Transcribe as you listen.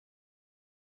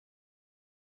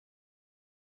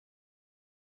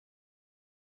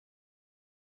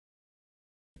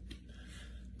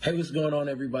Hey, what's going on,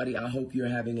 everybody? I hope you're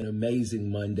having an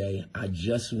amazing Monday. I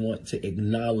just want to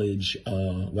acknowledge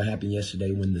what happened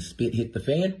yesterday when the spit hit the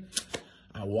fan.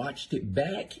 I watched it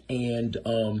back and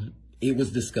it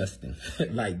was disgusting.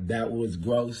 Like, that was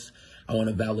gross. I want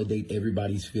to validate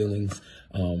everybody's feelings.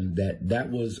 That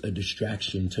was a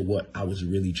distraction to what I was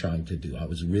really trying to do. I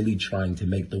was really trying to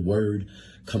make the word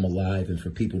come alive and for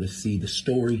people to see the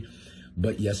story.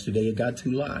 But yesterday it got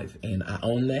too live, and I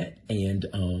own that.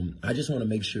 And I just want to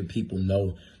make sure people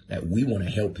know that we want to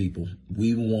help people.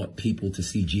 We want people to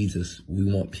see Jesus. We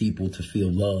want people to feel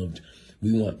loved.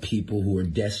 We want people who are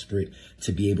desperate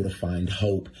to be able to find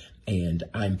hope. And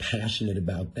I'm passionate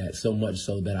about that, so much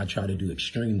so that I try to do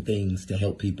extreme things to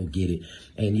help people get it.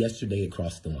 And yesterday it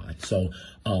crossed the line. So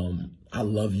I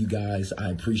love you guys. I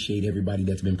appreciate everybody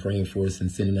that's been praying for us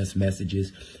and sending us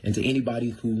messages. And to anybody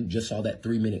who just saw that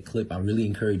 3-minute clip, I really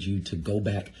encourage you to go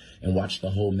back and watch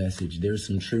the whole message. There's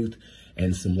some truth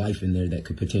and some life in there that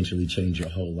could potentially change your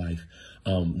whole life.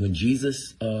 When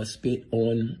Jesus spit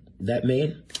on that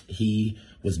man, he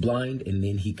was blind and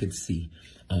then he could see.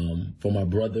 For my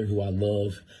brother, who I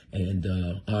love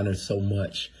and honor so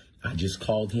much, I just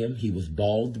called him. He was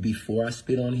bald before I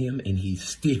spit on him, and he's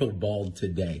still bald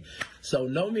today. So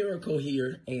no miracle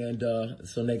here. And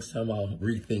so next time I'll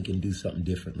rethink and do something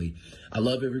differently. I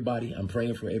love everybody. I'm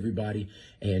praying for everybody.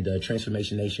 And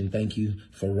Transformation Nation, thank you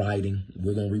for riding.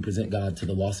 We're going to represent God to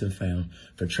the lost and found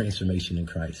for transformation in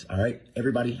Christ. All right,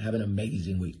 everybody, have an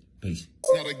amazing week. Peace.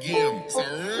 It's not a game. It's a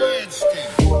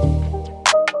rich thing.